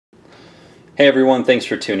Hey everyone, thanks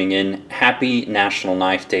for tuning in. Happy National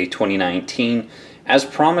Knife Day 2019. As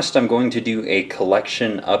promised, I'm going to do a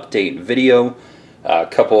collection update video. A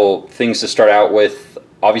couple things to start out with.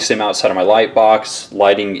 Obviously I'm outside of my light box.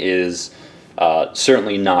 Lighting is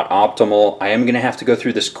certainly not optimal. I am going to have to go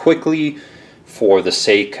through this quickly for the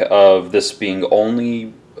sake of this being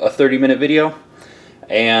only a 30-minute video.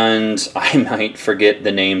 And I might forget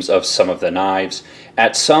the names of some of the knives.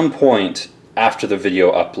 At some point after the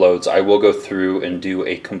video uploads, I will go through and do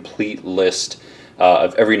a complete list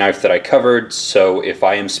of every knife that I covered. So if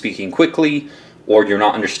I am speaking quickly or you're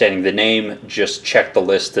not understanding the name, just check the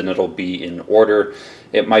list and it'll be in order.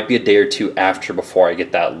 It might be a day or two after before I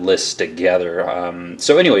get that list together.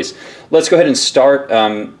 So anyways, let's go ahead and start.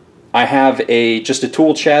 I have just a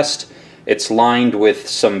tool chest. It's lined with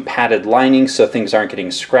some padded lining so things aren't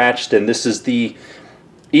getting scratched, and this is the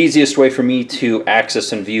easiest way for me to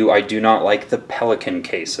access and view. I do not like the Pelican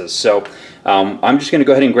cases, so I'm just going to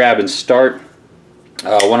go ahead and grab and start.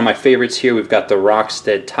 One of my favorites here, we've got the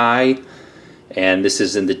Rockstead TEI, and this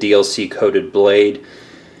is in the DLC coated blade.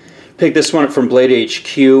 Picked this one up from Blade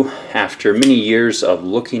HQ after many years of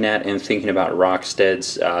looking at and thinking about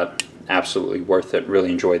Rocksteads. Absolutely worth it. Really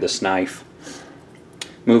enjoy this knife.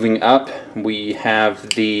 Moving up, we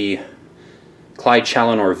have the Clyde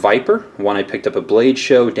Challenor Viper, one I picked up at Blade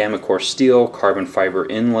Show, Damacor steel, carbon fiber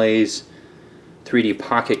inlays, 3D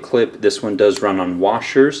pocket clip. This one does run on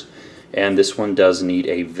washers, and this one does need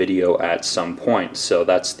a video at some point. So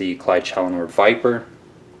that's the Clyde Challenor Viper.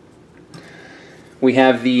 We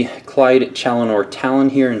have the Clyde Challenor Talon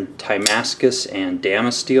here in Damascus and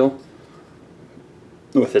Damasteel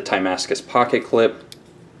with a Damascus pocket clip.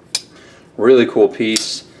 Really cool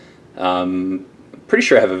piece. Pretty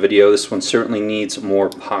sure I have a video. This one certainly needs more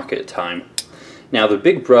pocket time. Now the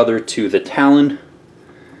big brother to the Talon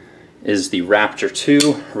is the Raptor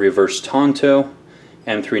 2 reverse Tonto,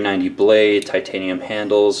 M390 blade, titanium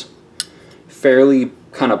handles. Fairly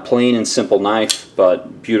kind of plain and simple knife,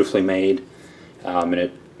 but beautifully made, and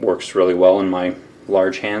it works really well in my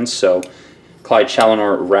large hands. So Clyde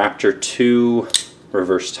Challenor Raptor 2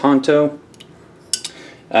 reverse Tonto.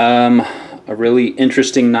 A really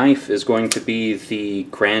interesting knife is going to be the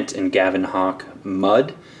Grant and Gavin Hawk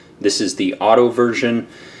Mud. This is the auto version,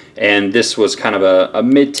 and this was kind of a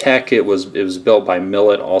mid-tech. It was built by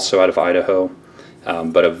Millet, also out of Idaho,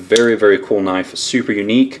 but a very, very cool knife, super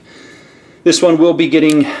unique. This one will be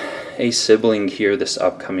getting a sibling here this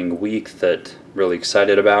upcoming week that I'm really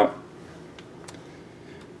excited about.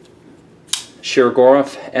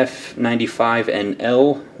 Shirogorov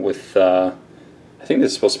F95NL with I think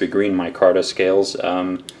this is supposed to be green micarta scales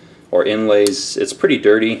or inlays. It's pretty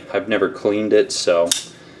dirty. I've never cleaned it, so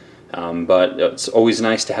but it's always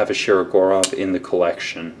nice to have a Shirogorov in the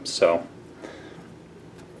collection. So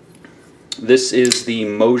this is the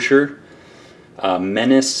Mosier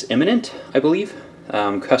Menace Imminent, I believe,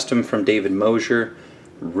 custom from David Mosier.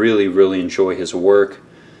 Really, really enjoy his work.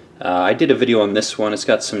 I did a video on this one. It's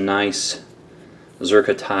got some nice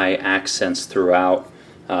zirconia accents throughout.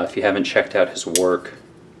 If you haven't checked out his work,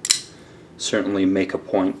 certainly make a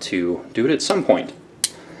point to do it at some point.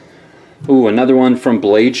 Ooh, another one from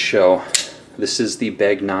Blade Show. This is the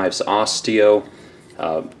Begg Knives Astio.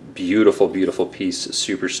 Beautiful, beautiful piece.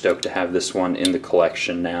 Super stoked to have this one in the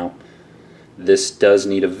collection now. This does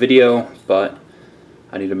need a video, but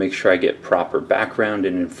I need to make sure I get proper background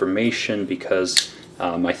and information because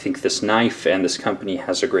I think this knife and this company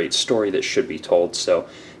has a great story that should be told. So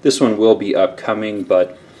this one will be upcoming,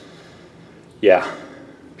 but yeah,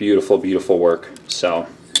 beautiful, beautiful work. So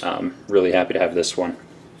really happy to have this one.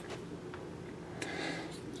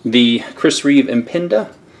 The Chris Reeve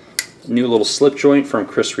Impinda, new little slip joint from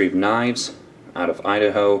Chris Reeve Knives out of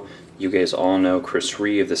Idaho. You guys all know Chris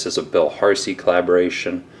Reeve. This is a Bill Harsey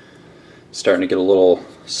collaboration. Starting to get a little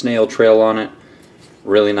snail trail on it.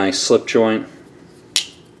 Really nice slip joint.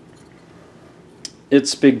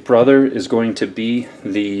 Its big brother is going to be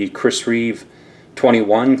the Chris Reeve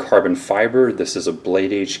 21 carbon fiber. This is a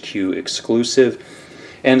Blade HQ exclusive,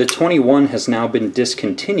 and the 21 has now been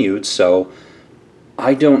discontinued, so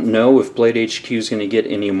I don't know if Blade HQ is going to get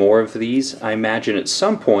any more of these. I imagine at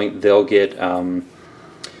some point they'll get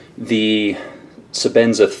the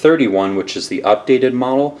Sebenza 31, which is the updated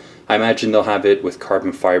model. I imagine they'll have it with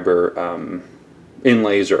carbon fiber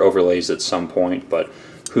inlays or overlays at some point, but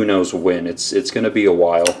who knows when. It's going to be a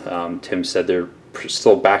while. Tim said they're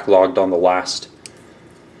still backlogged on the last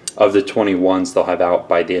of the 21s they'll have out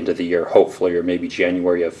by the end of the year, hopefully, or maybe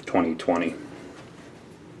January of 2020.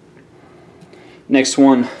 Next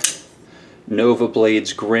one, Nova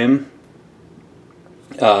Blades Grim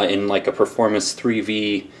in like a Performance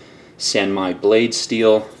 3V Sanmai blade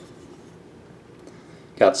steel.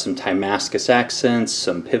 Got some Damascus accents,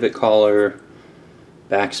 some pivot collar,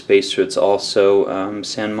 backspacer. It's also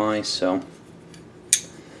Sanmai. So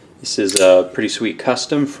this is a pretty sweet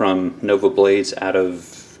custom from Nova Blades out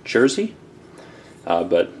of Jersey.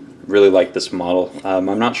 But really like this model.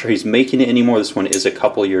 I'm not sure he's making it anymore. This one is a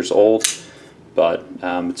couple years old, but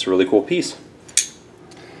it's a really cool piece.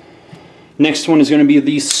 Next one is going to be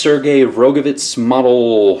the Sergey Rogovets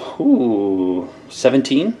model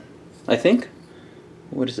 17, I think.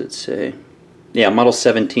 What does it say? Yeah, model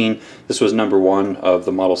 17. This was number 1 of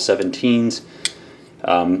the model 17s.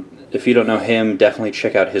 If you don't know him, definitely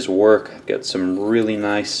check out his work. Got some really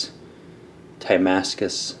nice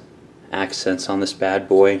Damascus accents on this bad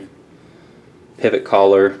boy. Pivot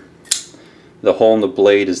collar. The hole in the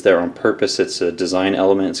blade is there on purpose. It's a design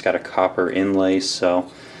element. It's got a copper inlay. So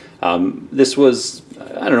this was,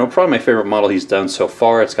 I don't know, probably my favorite model he's done so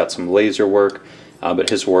far. It's got some laser work, but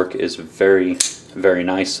his work is very, very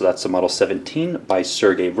nice. So that's the model 17 by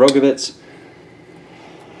Sergey Rogovets.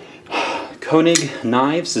 Koenig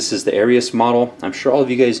Knives. This is the Arius model. I'm sure all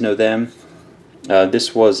of you guys know them.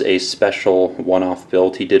 This was a special one-off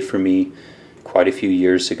build he did for me quite a few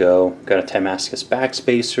years ago. Got a Damascus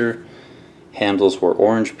backspacer. Handles were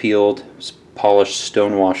orange peeled. Polished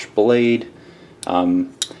stonewash blade.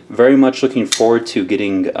 Very much looking forward to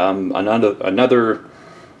getting another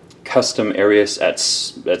custom Arius at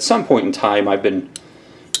some point in time. I've been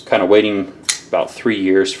kind of waiting about 3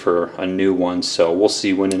 years for a new one, so we'll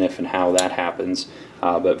see when and if and how that happens.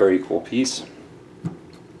 But very cool piece.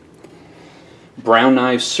 Brown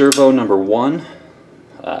Knives Servo number 1.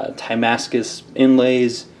 Damascus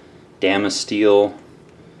inlays, Damas steel.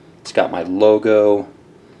 It's got my logo,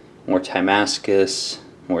 more Damascus,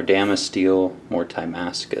 more Damas steel, more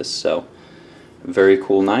Damascus. So very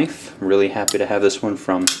cool knife. Really happy to have this one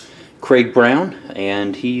from Craig Brown,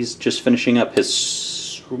 and he's just finishing up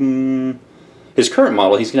his current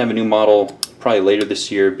model. He's gonna have a new model probably later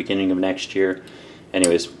this year, beginning of next year.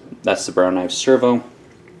 Anyways, that's the Brown Knives Servo.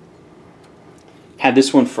 Had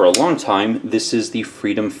this one for a long time. This is the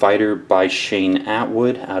Freedom Fighter by Shane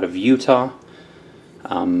Atwood out of Utah.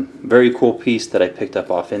 Very cool piece that I picked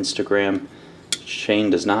up off Instagram.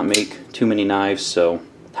 Shane does not make too many knives, so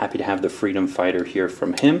happy to have the Freedom Fighter here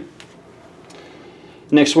from him.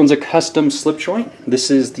 Next one's a custom slip joint.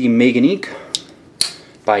 This is the Meganique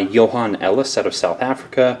by Johan Ellis out of South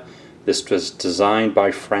Africa. This was designed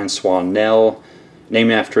by Francois Nell,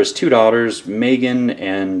 named after his 2 daughters, Megan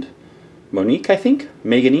and Monique, I think.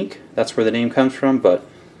 Meganique, that's where the name comes from, but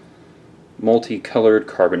multicolored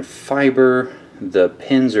carbon fiber. The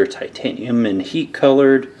pins are titanium and heat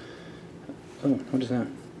colored. Oh, what is that?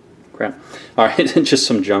 Crap. Alright, just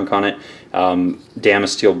some junk on it.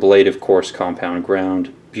 Damas steel blade, of course, compound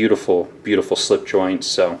ground. Beautiful, beautiful slip joint.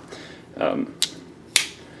 So,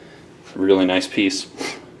 really nice piece.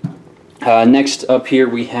 Next up here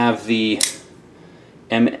we have the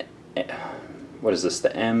what is this? The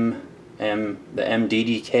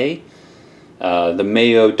MDD-k. The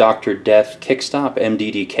Mayo Dr. Death Kickstop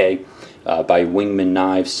MDD-k by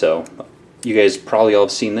Wingmanedc. So you guys probably all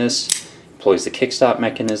have seen this. Employs the kickstop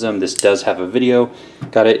mechanism. This does have a video.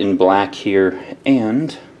 Got it in black here,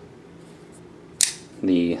 and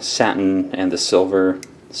the satin and the silver.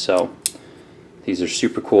 So these are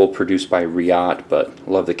super cool, produced by Riot, but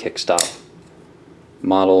love the kickstop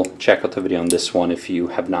model. Check out the video on this one if you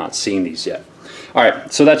have not seen these yet.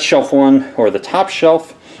 Alright, so that's shelf 1, or the top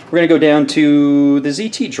shelf. We're going to go down to the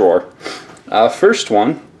ZT drawer. First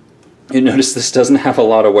one, you notice this doesn't have a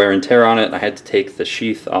lot of wear and tear on it. I had to take the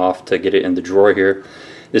sheath off to get it in the drawer here.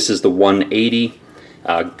 This is the 180.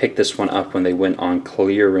 Picked this one up when they went on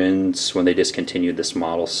clearance, when they discontinued this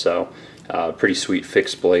model. So pretty sweet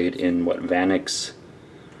fixed blade in what, Vanix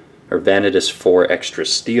or Vanitas 4 extra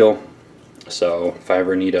steel. So if I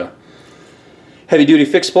ever need a heavy duty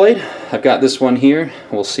fixed blade, I've got this one here.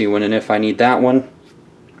 We'll see when and if I need that one.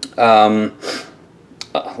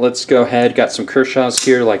 Let's go ahead. Got some Kershaws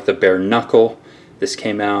here, like the Bareknuckle. This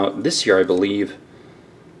came out this year, I believe.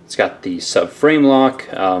 It's got the subframe lock.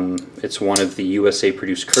 It's one of the USA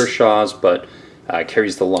produced Kershaws, but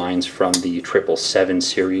carries the lines from the 777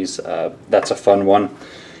 series. That's a fun one.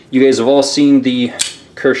 You guys have all seen the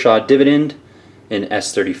Kershaw Dividend in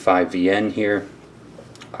S35VN here.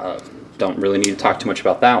 Don't really need to talk too much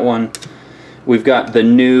about that one. We've got the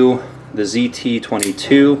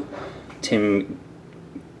ZT22 Tim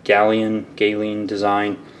Galen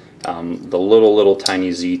design, the little tiny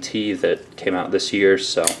ZT that came out this year.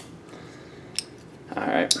 So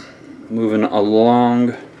alright, moving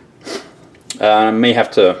along. I may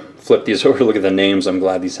have to flip these over, look at the names. I'm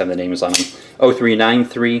glad these have the names on them.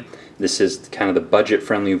 0393. This is kind of the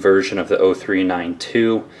budget-friendly version of the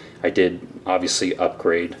 0392. I did obviously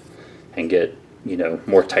upgrade and get, you know,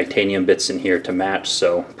 more titanium bits in here to match,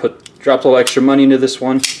 so dropped a little extra money into this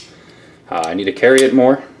one. I need to carry it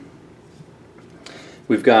more.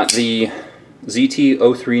 We've got the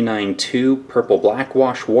ZT-0392 Purple Black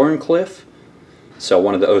Wash Warncliffe. So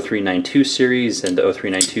one of the 0392 series, and the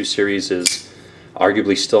 0392 series is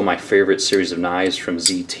arguably still my favorite series of knives from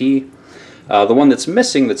ZT. The one that's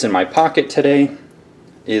missing that's in my pocket today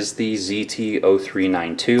is the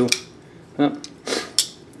ZT-0392.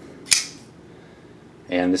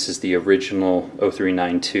 And this is the original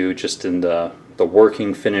 0392, just in the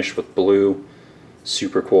working finish with blue.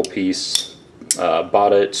 Super cool piece.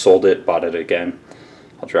 Bought it, sold it, bought it again.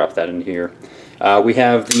 I'll drop that in here. We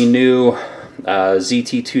have the new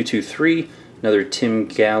ZT-223, another Tim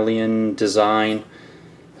Gallion design.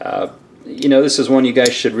 You know, this is one you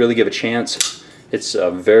guys should really give a chance. It's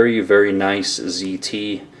a very, very nice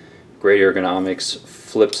ZT. Great ergonomics,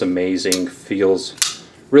 flips amazing, feels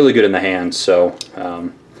really good in the hand. So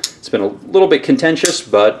it's been a little bit contentious,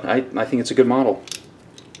 but I think it's a good model.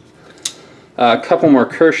 A couple more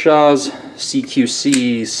Kershaw's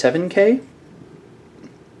CQC-7k.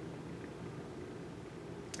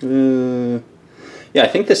 Yeah, I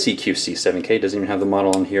think the CQC-7k doesn't even have the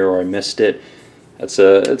model on here, or I missed it. It's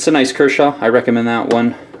a nice Kershaw. I recommend that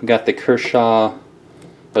one. We got the Kershaw,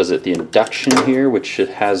 what is it, the Induction here, which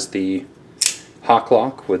has the hawk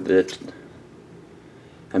lock with it.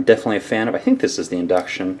 I'm definitely a fan of. I think this is the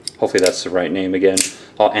Induction. Hopefully that's the right name again.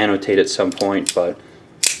 I'll annotate at some point, but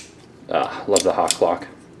love the hawk lock.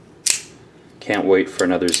 Can't wait for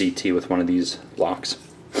another ZT with one of these locks.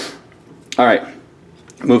 All right,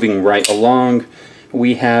 moving right along.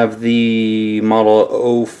 We have the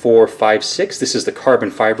model 0456. This is the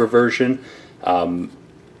carbon fiber version.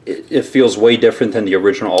 It feels way different than the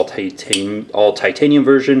original all titanium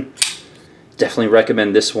version. Definitely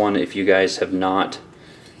recommend this one if you guys have not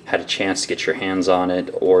had a chance to get your hands on it,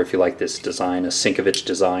 or if you like this design, a Sinkovich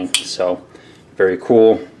design. So very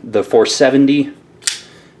cool. The 470,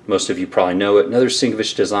 most of you probably know it. Another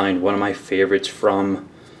Sinkovich design, one of my favorites from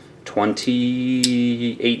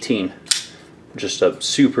 2018. Just a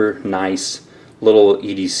super nice little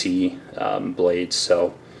EDC blade.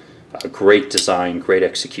 So a great design, great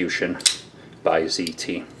execution by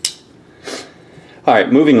ZT.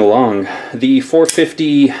 Alright, moving along. The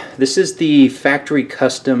 450, this is the factory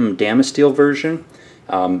custom Damasteel version.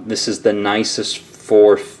 This is the nicest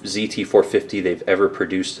ZT 450 they've ever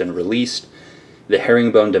produced and released. The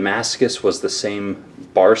herringbone Damascus was the same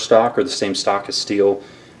bar stock, or the same stock as steel,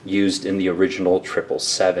 used in the original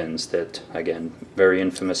 777s that, again, very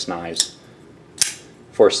infamous knives.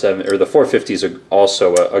 The 450s are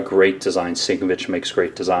also a great design. Sinkovich makes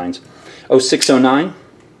great designs. 0609,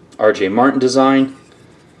 R.J. Martin design.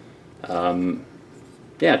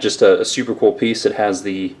 Yeah, just a super cool piece. It has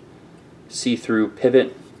the see-through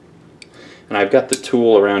pivot. And I've got the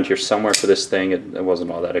tool around here somewhere for this thing. It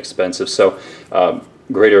wasn't all that expensive. So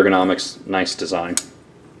great ergonomics, nice design.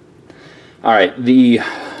 All right, the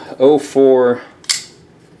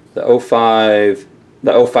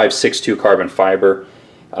 0562 carbon fiber.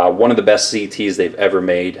 One of the best ZTs they've ever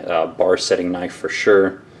made. Bar setting knife for sure.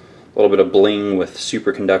 A little bit of bling with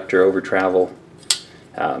superconductor over travel.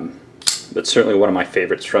 But certainly one of my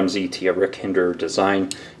favorites from ZT, a Rick Hinder design.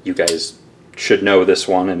 You guys should know this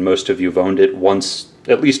one, and most of you have owned it once,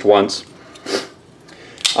 at least once.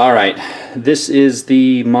 All right, this is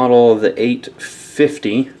the model of the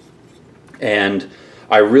 850, and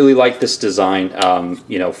I really like this design.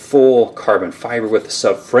 You know, full carbon fiber with a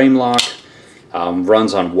subframe lock,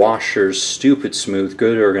 runs on washers, stupid smooth,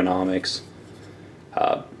 good ergonomics.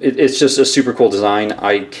 It's just a super cool design.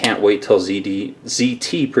 I can't wait till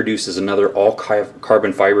ZT produces another all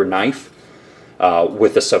carbon fiber knife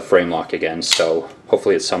with a subframe lock again. So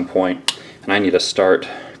hopefully at some point. And I need to start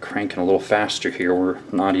cranking a little faster here. We're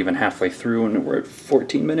not even halfway through and we're at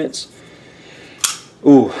 14 minutes.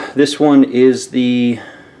 Ooh, this one is the,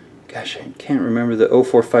 gosh, I can't remember, the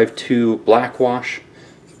 0452 Black Wash.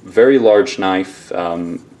 Very large knife.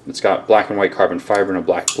 It's got black and white carbon fiber and a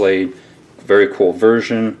black blade. Very cool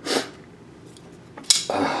version.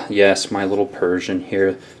 Yes, my little Persian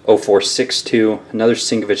here. 0462, another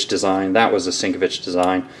Sinkovich design. That was a Sinkovich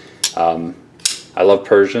design. I love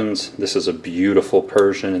Persians. This is a beautiful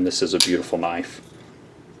Persian, and this is a beautiful knife.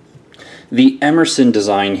 The Emerson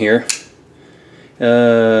design here,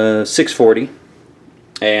 640,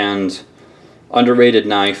 and underrated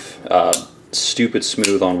knife. Stupid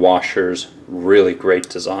smooth on washers. Really great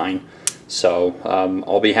design. So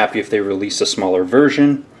I'll be happy if they release a smaller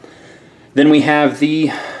version. Then we have the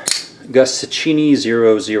Gustaccini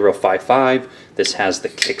 0055. This has the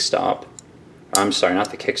kickstop. I'm sorry,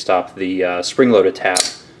 not the kickstop, the spring-loaded tab.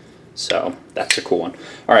 So that's a cool one.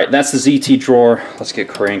 All right, that's the ZT drawer. Let's get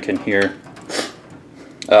cranking here.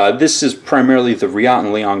 This is primarily the Riot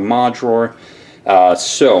and Liang Ma drawer.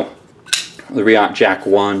 So the Riot Jack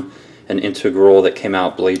 1, an integral that came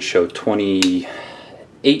out Blade Show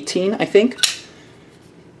 2018, I think.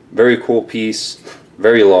 Very cool piece,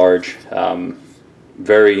 very large,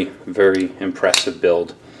 very, very impressive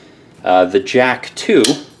build. The Jack 2,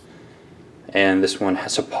 and this one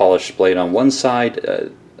has a polished blade on one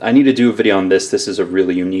side. I need to do a video on this. This is a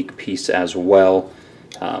really unique piece as well,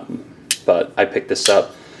 but I picked this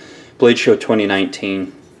up. Blade Show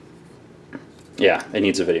 2019. Yeah, it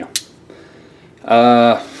needs a video.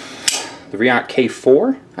 The Riot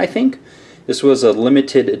K4, I think. This was a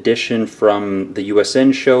limited edition from the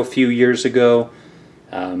USN show a few years ago.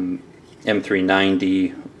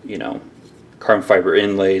 M390, you know, carbon fiber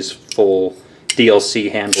inlays, full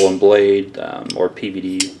DLC handle and blade, or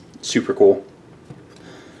PVD, super cool.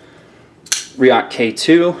 Riot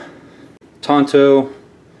K2, Tonto,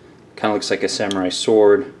 kind of looks like a samurai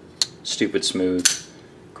sword, stupid smooth,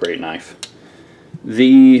 great knife.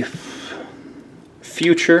 The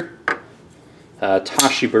Future,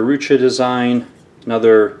 Tashi Barucha design,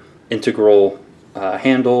 another integral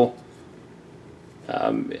handle.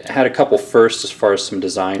 It had a couple firsts as far as some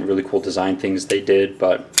design, really cool design things they did,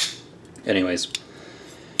 but anyways,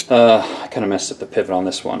 I kind of messed up the pivot on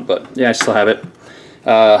this one, but yeah, I still have it.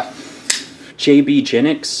 JB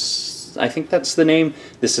Genix, I think that's the name.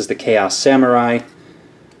 This is the Chaos Samurai.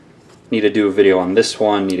 Need to do a video on this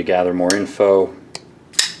one, need to gather more info.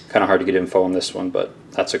 Kind of hard to get info on this one, but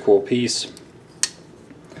that's a cool piece.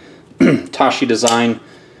 Tashi design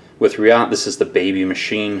with Riot. This is the baby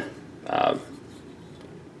machine.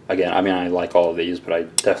 Again, I mean, I like all of these, but I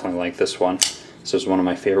definitely like this one. This is one of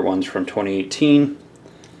my favorite ones from 2018.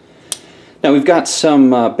 Now we've got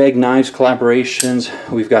some Begg Knives collaborations.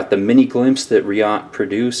 We've got the mini glimpse that Riot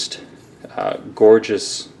produced.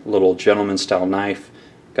 Gorgeous little gentleman style knife.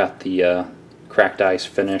 Got the cracked ice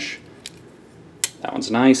finish. That one's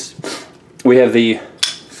nice. We have the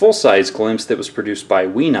full-size glimpse that was produced by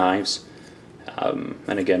Knives. And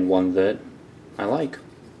again, one that I like.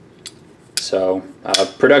 So,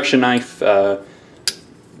 production knife,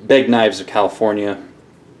 Begg Knives of California.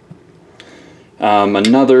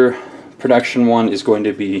 Another production one is going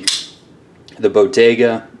to be the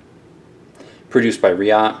Bodega, produced by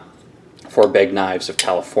Riot for Begg Knives of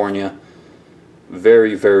California.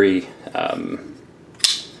 Very, very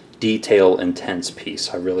detail intense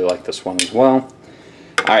piece. I really like this one as well.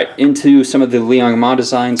 Alright, into some of the Liang Ma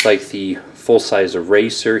designs, like the full-size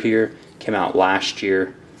eraser here. Came out last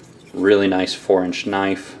year. Really nice 4-inch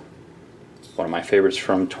knife. One of my favorites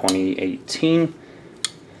from 2018.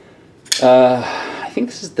 I think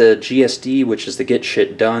this is the GSD, which is the Get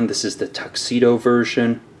Shit Done. This is the Tuxedo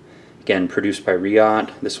version. Again, produced by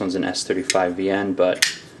Riot. This one's an S35VN,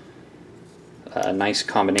 but a nice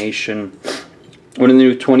combination. One of the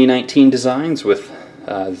new 2019 designs with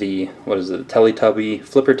the Teletubby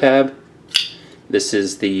flipper tab. This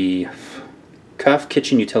is the Cuff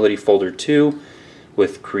Kitchen Utility Folder 2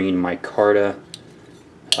 with green micarta.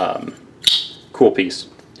 Cool piece.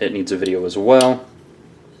 It needs a video as well.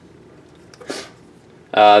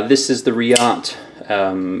 This is the Riot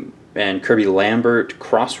and Kirby Lambert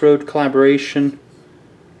Crossroad collaboration.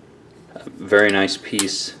 Very nice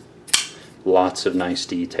piece. Lots of nice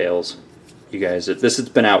details. You guys, this has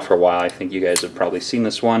been out for a while. I think you guys have probably seen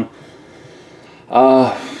this one.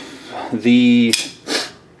 Oh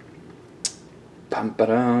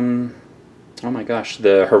my gosh,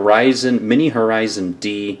 the Horizon, Mini Horizon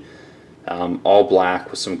D, all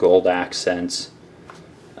black with some gold accents.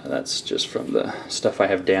 That's just from the stuff I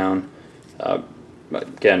have down.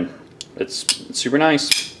 Again, it's super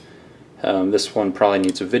nice. This one probably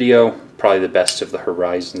needs a video. Probably the best of the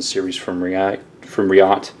Horizon series from Riot.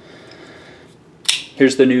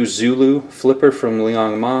 Here's the new Zulu flipper from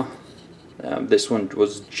Liang Ma. This one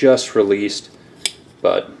was just released,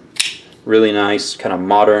 but really nice, kind of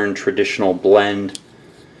modern, traditional blend.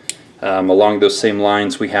 Along those same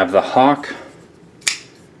lines, we have the Hawk,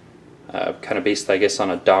 kind of based, I guess, on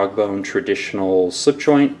a dog bone traditional slip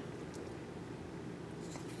joint.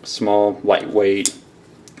 Small, lightweight,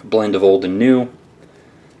 blend of old and new.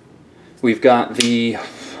 We've got the,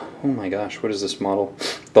 oh my gosh, what is this model?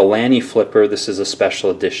 The Lanny flipper. This is a special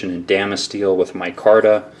edition in Damasteel with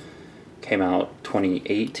micarta. Came out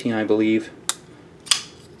 2018, I believe.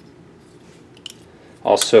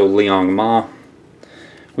 Also Liang Ma.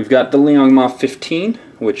 We've got the Liang Ma 15,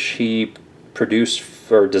 which he produced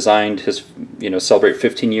or designed his, celebrate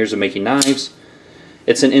 15 years of making knives.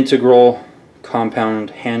 It's an integral compound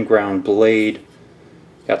hand ground blade.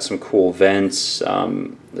 Got some cool vents.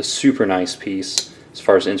 A super nice piece as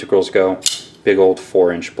far as integrals go. Big old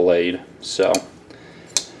 4-inch blade. So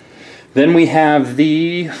then we have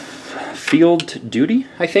the Field Duty,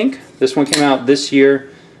 I think. This one came out this year.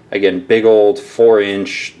 Again, big old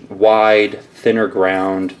 4-inch wide, thinner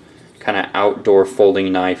ground, kind of outdoor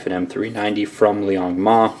folding knife, an M390 from Liang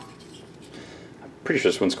Ma. I'm pretty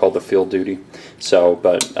sure this one's called the Field Duty. So,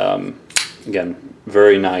 but again,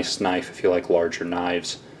 very nice knife if you like larger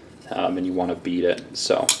knives and you want to beat it.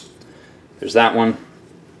 So there's that one.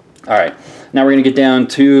 All right, now we're going to get down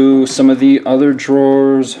to some of the other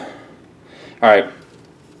drawers. All right,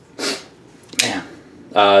 man,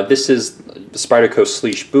 this is the Spyderco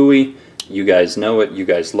Sleesh Buoy. You guys know it, you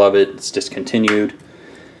guys love it. It's discontinued.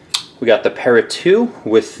 We got the Para 2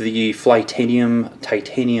 with the Flytanium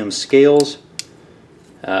titanium scales.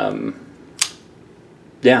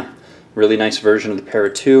 Yeah, really nice version of the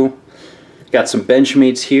Para 2. Got some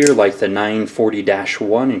Benchmates here, like the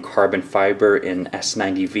 940-1 in carbon fiber in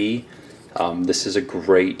S90V. This is a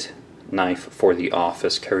great knife for the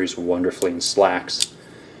office. Carries wonderfully in slacks.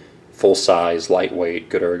 Full size, lightweight,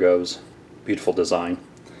 good ergos. Beautiful design.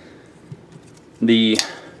 The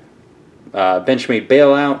Benchmade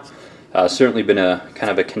Bailout, certainly been a kind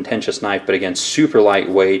of a contentious knife, but again, super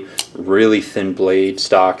lightweight, really thin blade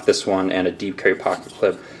stock, this one, and a deep carry pocket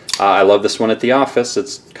clip. I love this one at the office.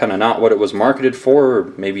 It's kind of not what it was marketed for, or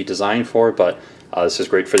maybe designed for, but this is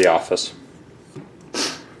great for the office.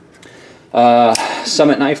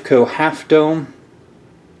 Summit Knife Co. Half Dome.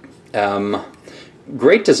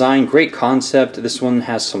 Great design, great concept. This one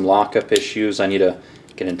has some lockup issues. I need to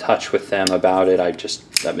get in touch with them about it.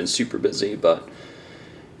 I've been super busy, but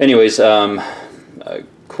anyways, a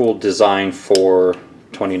cool design for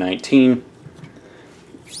 2019.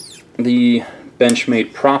 The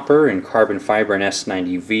Benchmade Proper in carbon fiber and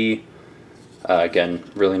S90V. Again,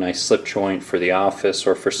 really nice slip joint for the office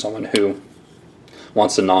or for someone who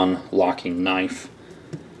wants a non-locking knife.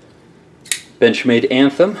 Benchmade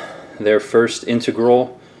Anthem, their first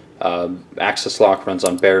integral. Axis lock, runs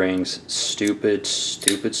on bearings, stupid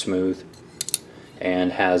smooth,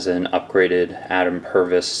 and has an upgraded Adam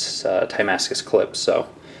Purvis Timascus clip. So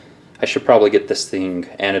I should probably get this thing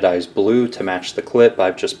anodized blue to match the clip.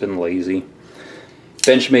 I've just been lazy.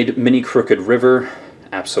 Benchmade Mini Crooked River,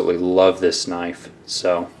 absolutely love this knife.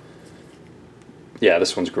 So yeah,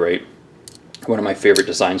 this one's great. One of my favorite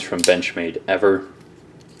designs from Benchmade ever.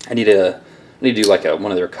 I need to do like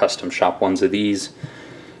one of their custom shop ones of these.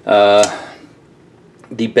 The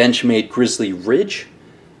Benchmade Grizzly Ridge,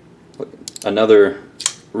 another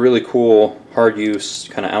really cool, hard use,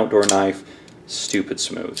 kind of outdoor knife, stupid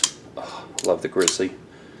smooth. Oh, love the Grizzly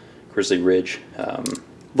Ridge. A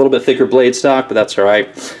little bit thicker blade stock, but that's all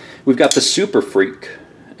right. We've got the Super Freak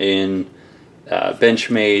in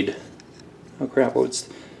Benchmade. Oh crap!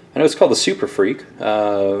 I know it's called the Super Freak.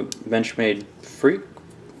 Benchmade Freak.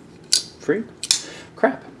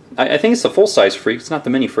 Crap. I think it's the full-size Freak. It's not the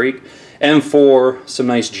mini Freak. And for some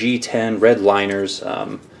nice G10 red liners.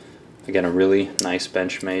 Again, a really nice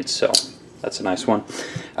Benchmade. So that's a nice one.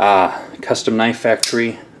 Custom Knife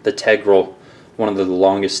Factory, the Tegral. One of the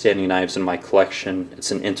longest standing knives in my collection. It's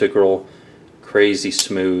an integral, crazy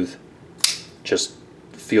smooth, just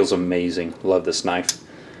feels amazing. Love this knife.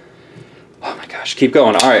 Oh my gosh, keep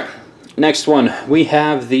going. All right, next one we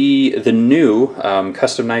have the new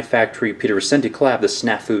Custom Knife Factory Peter Vicente collab, the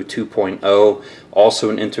Snafu 2.0, also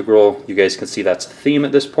an integral. You guys can see that's a theme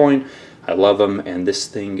at this point. I love them, and this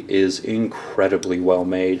thing is incredibly well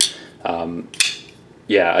made.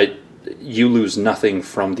 Yeah, you lose nothing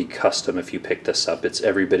from the custom if you pick this up. It's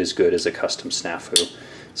every bit as good as a custom Snafu.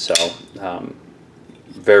 So,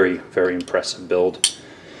 very, very impressive build.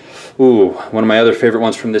 Ooh, one of my other favorite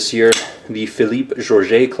ones from this year, the Philippe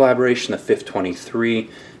Georget collaboration, the 523,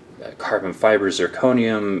 carbon fiber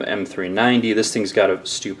zirconium M390. This thing's got a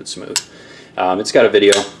stupid smooth. It's got a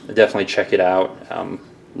video. Definitely check it out.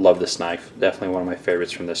 Love this knife. Definitely one of my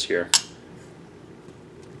favorites from this year.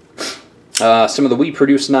 Some of the we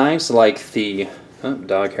produce knives, like the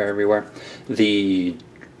dog hair everywhere. The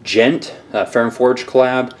Gent Fair and Forge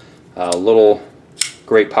collab, little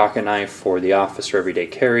great pocket knife for the office or everyday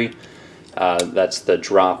carry. That's the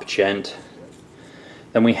Drop Gent.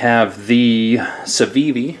 Then we have the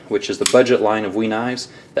Civivi, which is the budget line of we knives.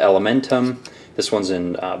 The Elementum. This one's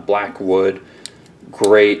in black wood.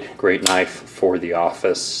 Great knife for the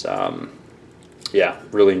office. yeah,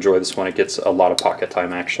 really enjoy this one. It gets a lot of pocket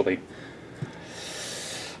time, actually.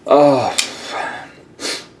 Oh,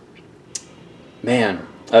 man.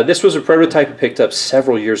 This was a prototype I picked up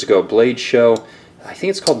several years ago, Blade Show. I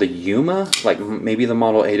think it's called the Yuma, like maybe the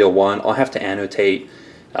model 801. I'll have to annotate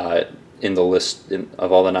in the list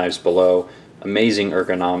of all the knives below. Amazing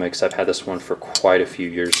ergonomics. I've had this one for quite a few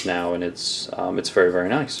years now, and it's very, very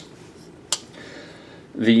nice.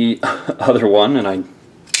 The other one, and I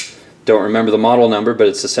don't remember the model number, but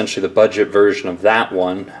it's essentially the budget version of that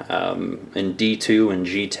one. In D2 and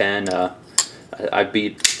G10, I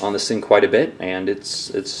beat on this thing quite a bit, and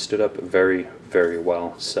it's stood up very, very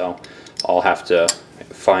well. So I'll have to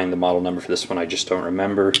find the model number for this one. I just don't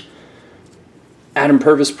remember. Adam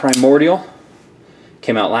Purvis Primordial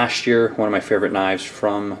came out last year. One of my favorite knives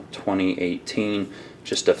from 2018.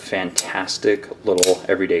 Just a fantastic little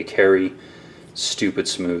everyday carry. Stupid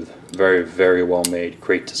smooth. Very, very well made.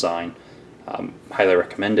 Great design. Highly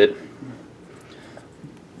recommend it.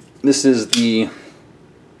 This is the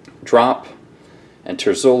Drop and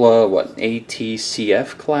Terzola, what,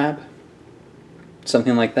 ATCF collab?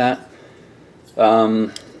 Something like that.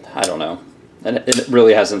 I don't know. And it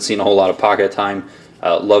really hasn't seen a whole lot of pocket time.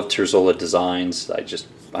 Love Terzola designs. I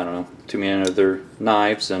don't know, too many other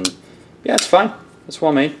knives, and yeah, it's fine. It's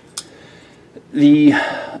well made. The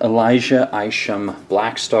Elijah Isham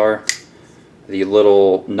Black Star, the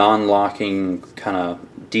little non-locking kind of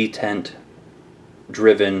detent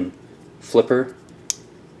driven flipper.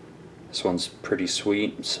 This one's pretty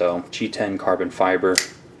sweet. So G10 carbon fiber.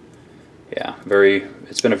 Yeah,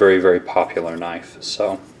 it's been a very, very popular knife.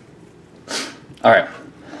 So, all right,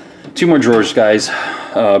 2 more drawers, guys.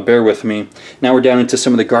 Bear with me. Now we're down into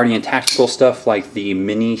some of the Guardian tactical stuff, like the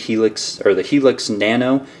Mini Helix, or the Helix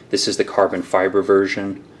Nano. This is the carbon fiber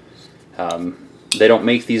version. They don't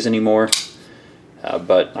make these anymore,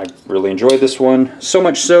 but I really enjoyed this one. So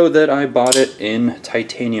much so that I bought it in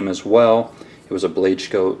titanium as well. It was a Blade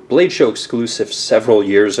Show exclusive several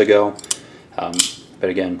years ago. But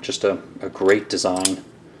again, just a great design,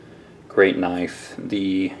 great knife.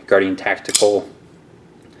 The Guardian Tactical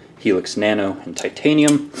Helix Nano in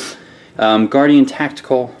titanium. Guardian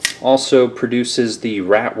Tactical also produces the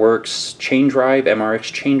Ratworks chain drive, MRX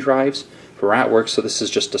chain drives for Ratworks. So this is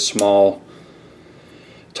just a small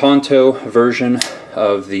Tonto version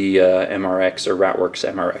of the MRX or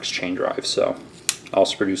Ratworks MRX chain drive. So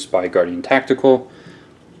also produced by Guardian Tactical.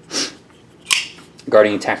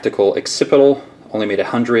 Guardian Tactical Occipital only made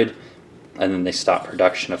 100, and then they stopped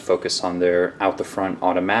production to focus on their out-the-front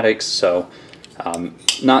automatics. So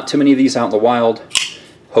not too many of these out in the wild.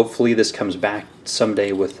 Hopefully this comes back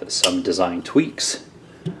someday with some design tweaks.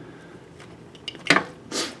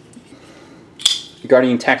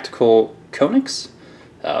 Guardian Tactical Koenigs.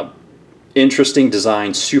 Interesting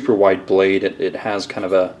design, super wide blade. It has kind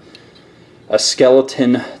of a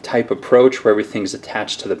skeleton type approach where everything's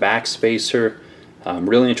attached to the back spacer.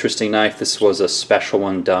 Really interesting knife. This was a special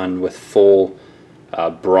one done with full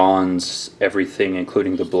bronze everything,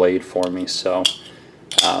 including the blade for me. So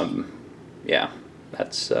yeah,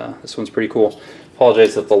 this one's pretty cool.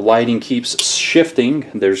 Apologize that the lighting keeps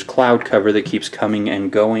shifting. There's cloud cover that keeps coming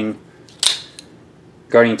and going.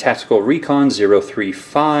 Guardian Tactical Recon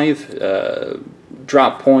 035,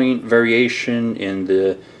 drop point variation in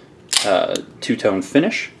the two-tone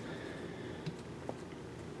finish.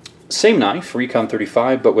 Same knife, Recon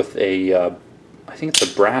 35, but with a, I think it's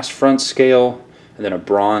a brass front scale, and then a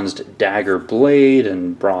bronzed dagger blade,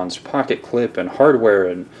 and bronze pocket clip, and hardware,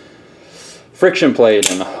 and friction plate,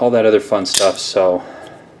 and all that other fun stuff. So,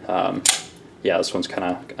 yeah, this one's kind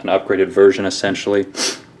of an upgraded version, essentially.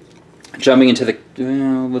 Jumping into the,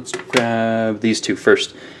 let's grab these two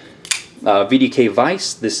first. VDK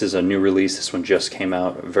Vice, this is a new release. This one just came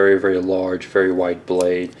out. Very, very large, very wide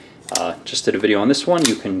blade. Just did a video on this one.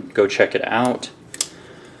 You can go check it out.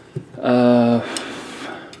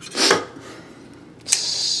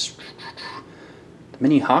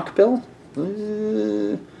 Mini Hawkbill?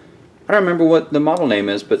 I don't remember what the model name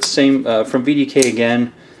is, but same from VDK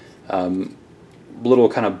again. Little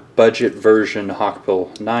kind of budget version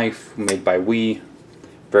Hawkbill knife made by Wii.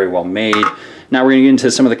 Very well made. Now we're going to get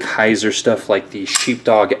into some of the Kaiser stuff like the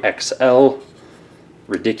Sheepdog XL.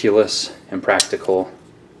 Ridiculous, impractical,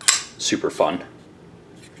 super fun.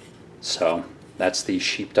 So that's the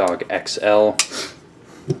Sheepdog XL.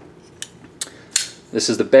 This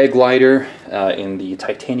is the Begg lighter in the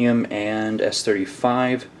titanium and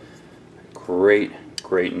S35. Great,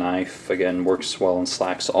 great knife. Again, works well in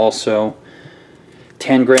slacks also.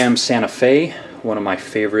 10-gram Santa Fe, one of my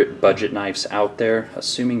favorite budget knives out there,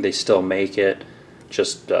 assuming they still make it.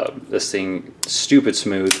 Just this thing, stupid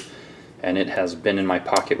smooth. and it has been in my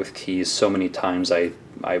pocket with keys so many times I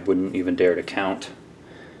wouldn't even dare to count.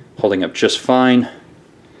 Holding up just fine.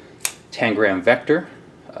 Tangram Vector,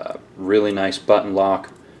 really nice button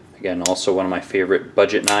lock. Again, also one of my favorite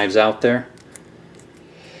budget knives out there.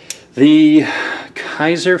 The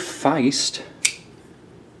Kaiser Feist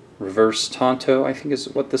Reverse Tonto, I think is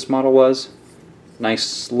what this model was.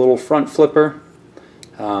 Nice little front flipper.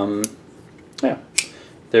 Yeah,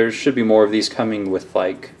 there should be more of these coming with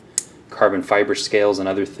like carbon fiber scales and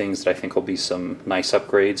other things that I think will be some nice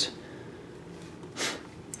upgrades.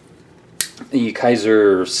 The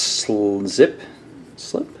Kaiser Zip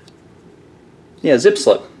Slip? Yeah, Zip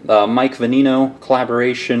Slip. Mike Venino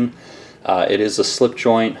collaboration. It is a slip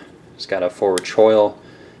joint. It's got a forward choil.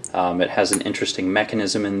 It has an interesting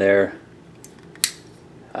mechanism in there.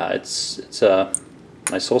 It's a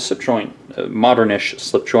nice little slip joint, a modernish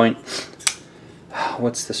slip joint.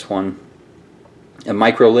 What's this one? A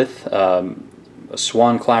Microlith, a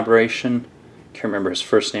Swan collaboration. Can't remember his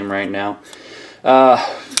first name right now.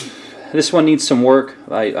 This one needs some work.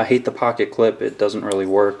 I hate the pocket clip. It doesn't really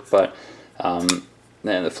work, but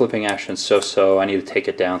the flipping action is so-so. I need to take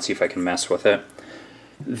it down, see if I can mess with it.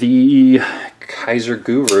 The Kaiser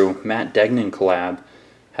Guru Matt Degnan collab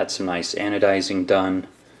had some nice anodizing done.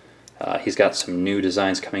 He's got some new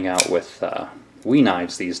designs coming out with Wii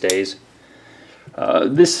knives these days.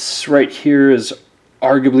 This right here is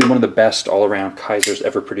arguably one of the best all-around Kaisers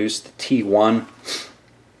ever produced. The T1.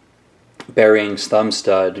 Bearings, thumb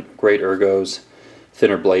stud, great ergos,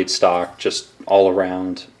 thinner blade stock, just all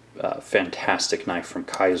around fantastic knife from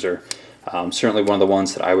Kaiser. Certainly one of the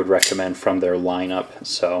ones that I would recommend from their lineup.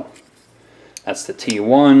 So that's the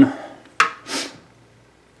T1.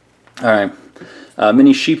 Alright,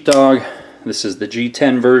 Mini Sheepdog. This is the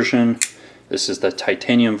G10 version. This is the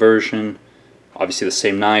titanium version. Obviously the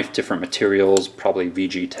same knife, different materials, probably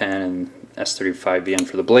VG10 and S35VN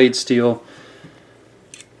for the blade steel.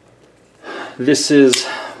 This is,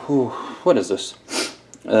 what is this?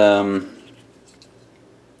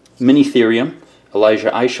 Mini Therium,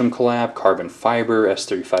 Elijah Isham collab, carbon fiber,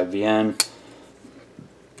 S35VN.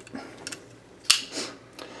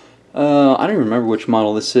 I don't remember which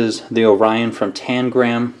model this is. The Orion from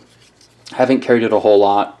Tangram. Haven't carried it a whole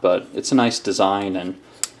lot, but it's a nice design and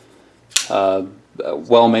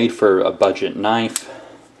well made for a budget knife.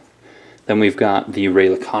 Then we've got the Ray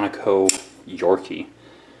Laconico Yorkie.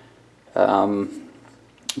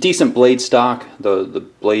 Decent blade stock. The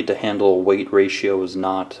blade to handle weight ratio is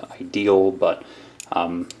not ideal, but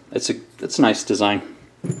it's a nice design.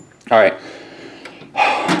 All right,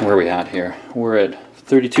 where are we at here? We're at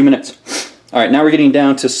 32 minutes. All right, now we're getting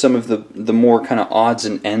down to some of the more kind of odds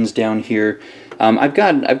and ends down here. I've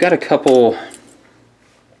got a couple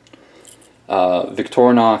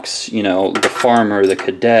Victorinox, you know, the Farmer, the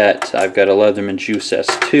Cadet. I've got a Leatherman Juice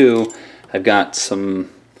S2. I've got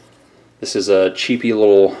some. This is a cheapy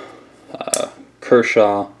little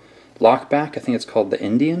Kershaw lockback. I think it's called the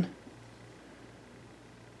Indian.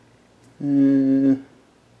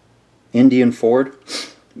 Indian Ford.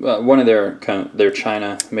 One of their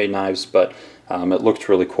China-made knives, but it looked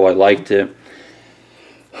really cool. I liked it.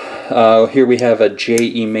 Here we have a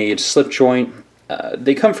JE made slip joint.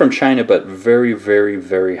 They come from China, but very, very,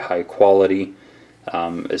 very high quality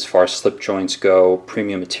as far as slip joints go.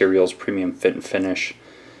 Premium materials, premium fit and finish.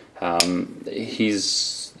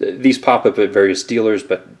 These pop up at various dealers,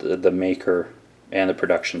 but the maker and the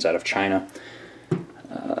production's out of China.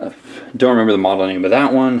 Don't remember the model name of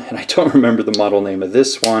that one, and I don't remember the model name of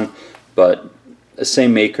this one, but the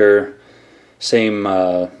same maker, same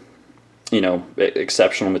you know,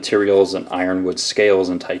 exceptional materials and ironwood scales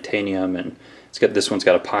and titanium, and this one's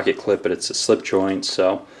got a pocket clip, but it's a slip joint.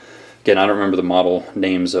 So again, I don't remember the model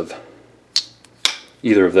names of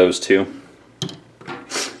either of those two.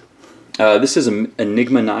 This is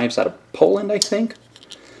Enigma Knives out of Poland, I think.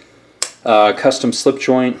 Custom slip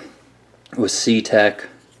joint with C-Tech.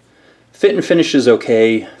 Fit and finish is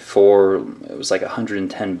okay for, it was like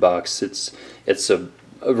 110 bucks. It's a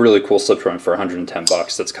really cool slip joint for 110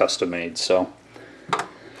 bucks that's custom made. So,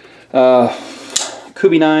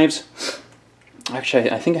 Kubi Knives.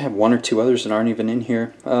 Actually, I think I have one or two others that aren't even in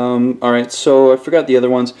here. Alright, so I forgot the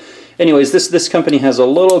other ones. Anyways, this company has a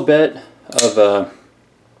little bit of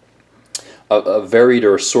a varied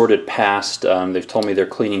or assorted past. They've told me they're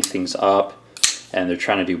cleaning things up and they're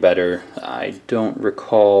trying to do better. I don't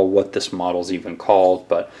recall what this model's even called,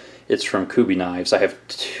 but it's from Kubi Knives. I have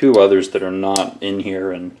two others that are not in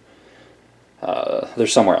here, and they're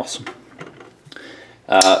somewhere else.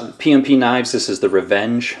 PMP Knives, this is the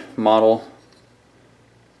Revenge model.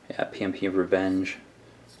 Yeah, PMP Revenge.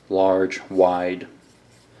 Large, wide.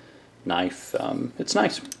 knife. It's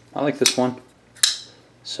nice. I like this one.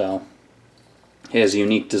 So it has a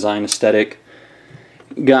unique design aesthetic.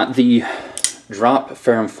 Got the Drop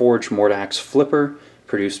Ferrum Forge Mordax Flipper,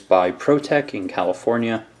 produced by ProTech in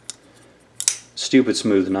California. Stupid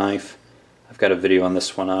smooth knife. I've got a video on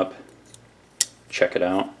this one up. Check it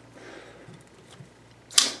out.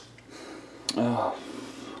 Oh.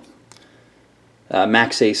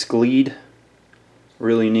 Max Ace Gleed.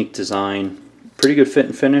 Really unique design. Pretty good fit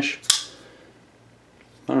and finish.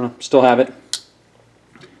 I don't know, still have it.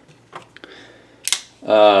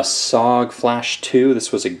 SOG Flash 2.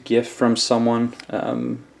 This was a gift from someone.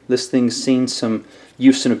 This thing's seen some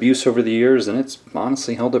use and abuse over the years, and it's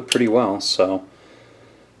honestly held up pretty well. So,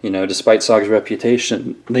 you know, despite SOG's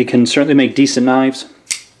reputation, they can certainly make decent knives.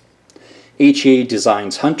 HEA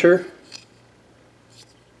Designs Hunter.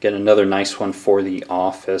 Get another nice one for the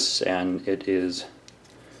office, and it is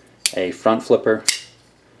a front flipper.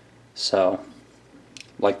 So,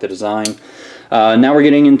 like the design. Now we're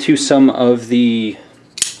getting into some of the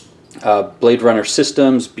Blade Runner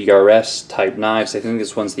Systems, BRS type knives. I think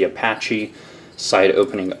this one's the Apache side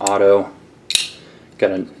opening auto.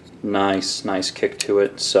 Got a nice kick to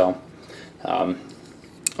it. So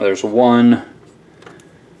there's one.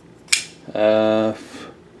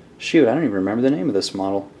 Shoot, I don't even remember the name of this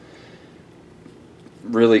model.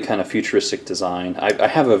 Really kind of futuristic design. I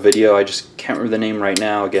have a video, I just can't remember the name right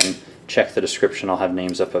now. Again, check the description, I'll have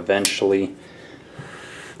names up eventually.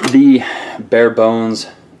 The Bare Bones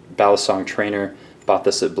Balisong Trainer. Bought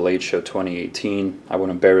this at Blade Show 2018. I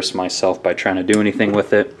won't embarrass myself by trying to do anything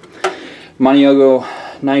with it. Maniago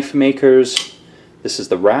Knife Makers. This is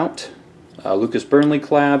the Route. Lucas Burnley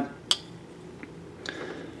collab.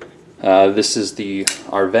 This is the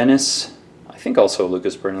Arvenis. I think also a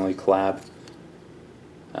Lucas Burnley collab.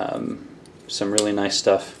 Some really nice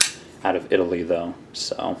stuff out of Italy though,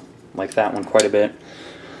 so like that one quite a bit.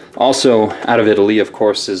 Also out of Italy, of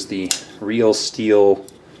course, is the Real Steel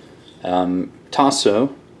Tasso,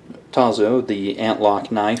 the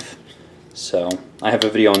Antlock knife. So I have a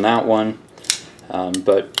video on that one,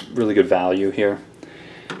 but really good value here.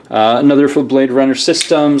 Another for Blade Runner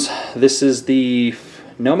Systems. This is the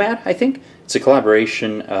Nomad, I think. It's a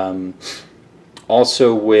collaboration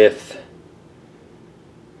also with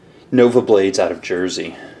Nova Blades out of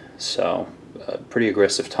Jersey. So pretty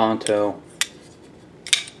aggressive Tonto.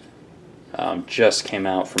 Just came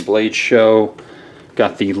out from Blade Show.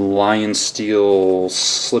 Got the Lion Steel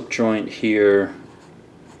slip joint here.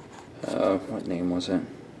 What name was it?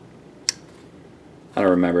 I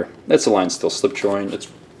don't remember. That's a Lion Steel slip joint. It's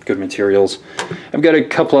good materials. I've got a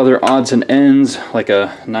couple other odds and ends, like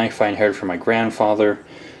a knife I inherited from my grandfather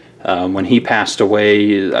when he passed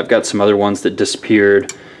away. I've got some other ones that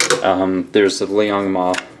disappeared. There's the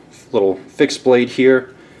Liangma little fixed blade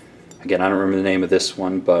here. Again, I don't remember the name of this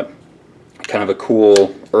one, but kind of a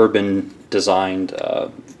cool urban designed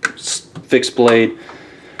fixed blade.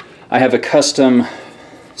 I have a custom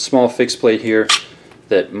small fixed blade here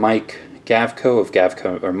that Mike Gavick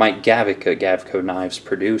at Gavco Knives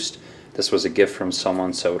produced. This was a gift from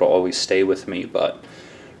someone, so it'll always stay with me, but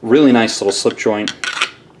really nice little slip joint.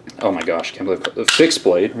 Oh my gosh, can't believe it. The fixed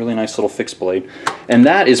blade, really nice little fixed blade. And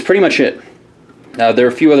that is pretty much it. Now there are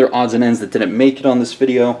a few other odds and ends that didn't make it on this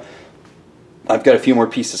video. I've got a few more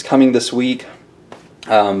pieces coming this week,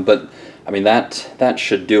 but I mean that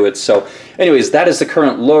should do it. So anyways, that is the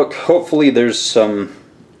current look. Hopefully there's some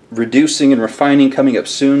reducing and refining coming up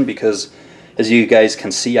soon, because as you guys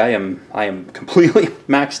can see, I am completely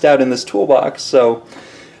maxed out in this toolbox. So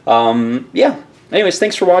yeah, anyways,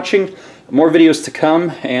 thanks for watching. More videos to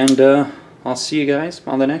come, and I'll see you guys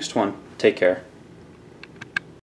on the next one. Take care.